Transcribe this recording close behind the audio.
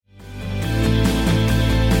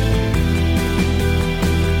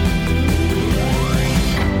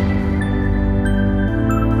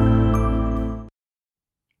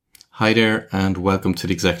Hi there, and welcome to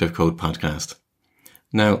the Executive Code Podcast.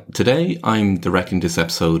 Now, today I'm directing this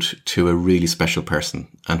episode to a really special person,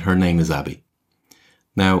 and her name is Abby.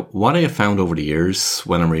 Now, what I have found over the years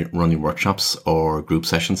when I'm running workshops or group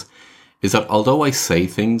sessions is that although I say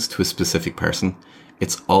things to a specific person,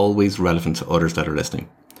 it's always relevant to others that are listening.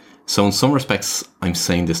 So in some respects, I'm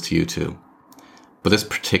saying this to you too. But this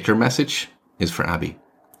particular message is for Abby.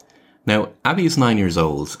 Now, Abby is 9 years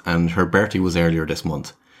old, and her birthday was earlier this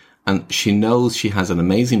month. And she knows she has an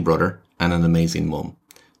amazing brother and an amazing mum.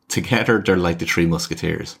 Together, they're like the Three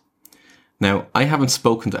Musketeers. Now, I haven't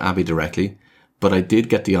spoken to Abby directly, but I did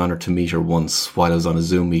get the honour to meet her once while I was on a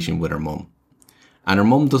Zoom meeting with her mum. And her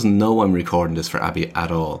mum doesn't know I'm recording this for Abby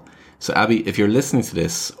at all. So Abby, if you're listening to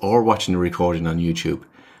this or watching the recording on YouTube,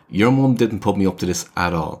 your mum didn't put me up to this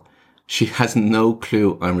at all. She has no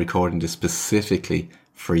clue I'm recording this specifically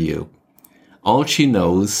for you. All she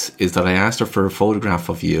knows is that I asked her for a photograph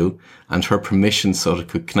of you and her permission so that I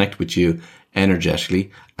could connect with you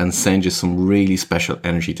energetically and send you some really special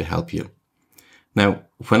energy to help you. Now,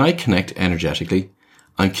 when I connect energetically,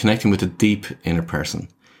 I'm connecting with a deep inner person.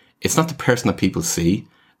 It's not the person that people see.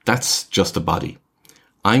 That's just a body.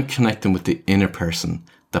 I'm connecting with the inner person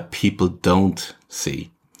that people don't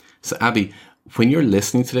see. So Abby, when you're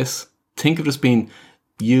listening to this, think of it as being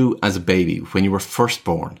you as a baby when you were first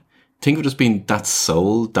born. Think of it as being that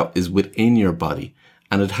soul that is within your body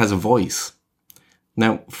and it has a voice.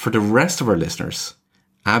 Now, for the rest of our listeners,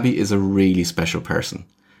 Abby is a really special person,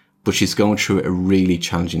 but she's going through a really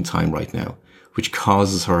challenging time right now, which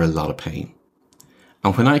causes her a lot of pain.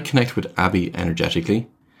 And when I connect with Abby energetically,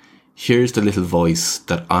 here's the little voice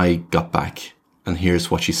that I got back, and here's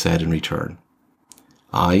what she said in return.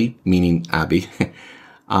 I, meaning Abby,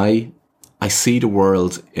 I see the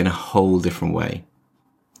world in a whole different way.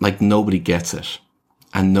 Like nobody gets it,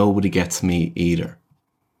 and nobody gets me either.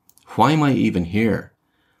 Why am I even here?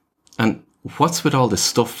 And what's with all this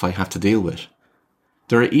stuff I have to deal with?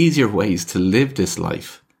 There are easier ways to live this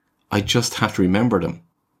life. I just have to remember them.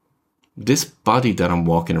 This body that I'm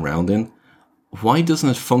walking around in, why doesn't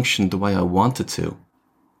it function the way I want it to?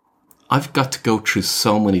 I've got to go through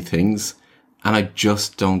so many things, and I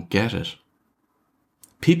just don't get it.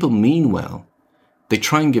 People mean well. They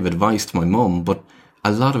try and give advice to my mum, but a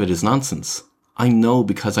lot of it is nonsense. I know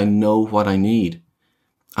because I know what I need.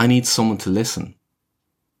 I need someone to listen.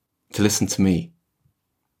 To listen to me.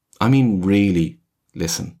 I mean really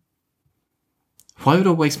listen. Why would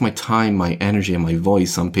I waste my time, my energy and my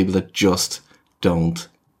voice on people that just don't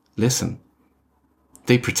listen?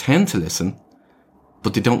 They pretend to listen,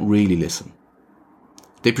 but they don't really listen.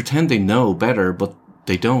 They pretend they know better, but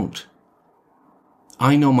they don't.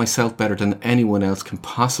 I know myself better than anyone else can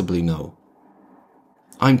possibly know.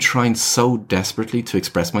 I'm trying so desperately to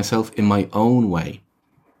express myself in my own way,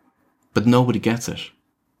 but nobody gets it.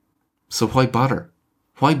 So why bother?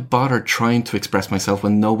 Why bother trying to express myself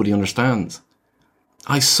when nobody understands?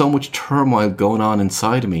 I have so much turmoil going on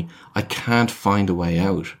inside of me, I can't find a way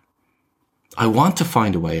out. I want to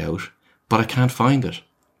find a way out, but I can't find it.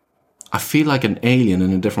 I feel like an alien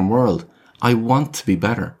in a different world. I want to be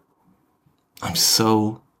better. I'm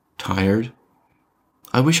so tired.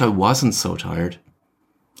 I wish I wasn't so tired.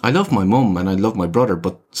 I love my mum and I love my brother,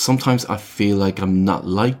 but sometimes I feel like I'm not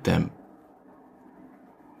like them.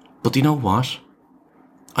 But you know what?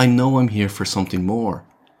 I know I'm here for something more,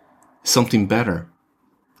 something better,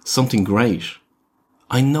 something great.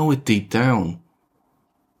 I know it deep down.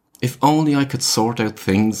 If only I could sort out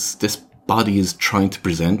things this body is trying to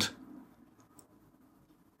present.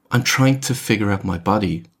 I'm trying to figure out my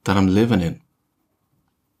body that I'm living in.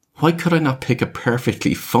 Why could I not pick a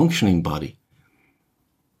perfectly functioning body?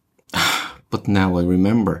 But now I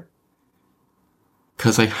remember.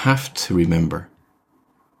 'Cause I have to remember.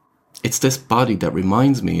 It's this body that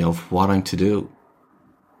reminds me of what I'm to do.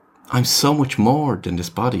 I'm so much more than this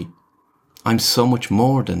body. I'm so much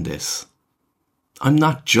more than this. I'm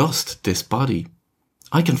not just this body.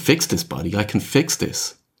 I can fix this body. I can fix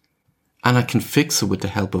this. And I can fix it with the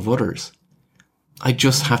help of others. I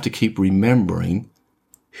just have to keep remembering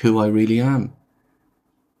who I really am.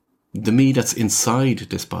 The me that's inside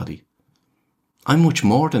this body. I'm much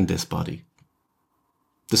more than this body.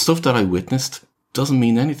 The stuff that I witnessed doesn't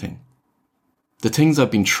mean anything. The things I've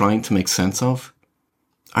been trying to make sense of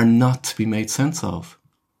are not to be made sense of.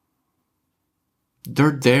 They're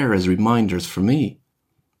there as reminders for me.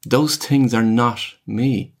 Those things are not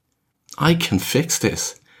me. I can fix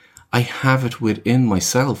this. I have it within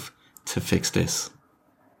myself to fix this.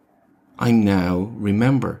 I now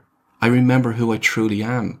remember. I remember who I truly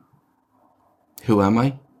am. Who am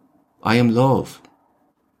I? I am love.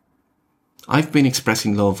 I've been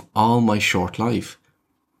expressing love all my short life.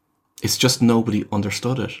 It's just nobody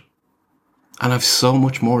understood it. And I've so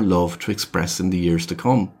much more love to express in the years to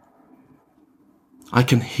come. I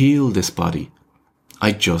can heal this body.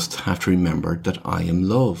 I just have to remember that I am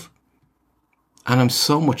love. And I'm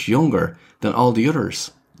so much younger than all the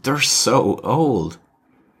others. They're so old.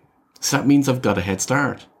 So that means I've got a head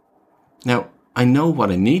start. Now, I know what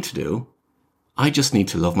I need to do. I just need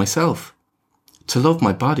to love myself, to love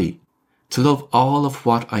my body, to love all of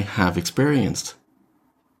what I have experienced,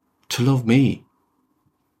 to love me.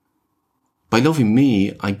 By loving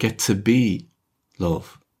me, I get to be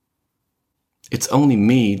love. It's only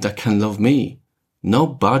me that can love me,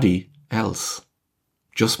 nobody else,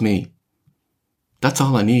 just me. That's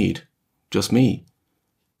all I need, just me.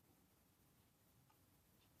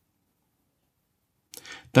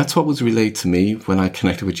 That's what was relayed to me when I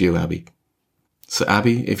connected with you, Abby. So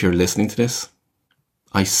Abby, if you're listening to this,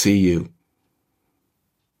 I see you.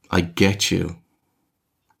 I get you.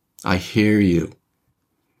 I hear you.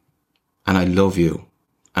 And I love you.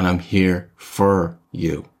 And I'm here for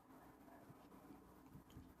you.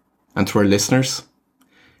 And to our listeners,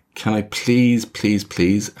 can I please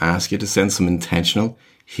ask you to send some intentional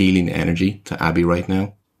healing energy to Abby right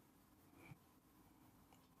now?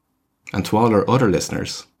 And to all our other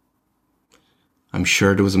listeners, I'm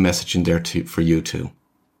sure there was a message in there for you too.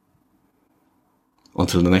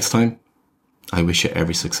 Until the next time, I wish you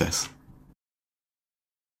every success.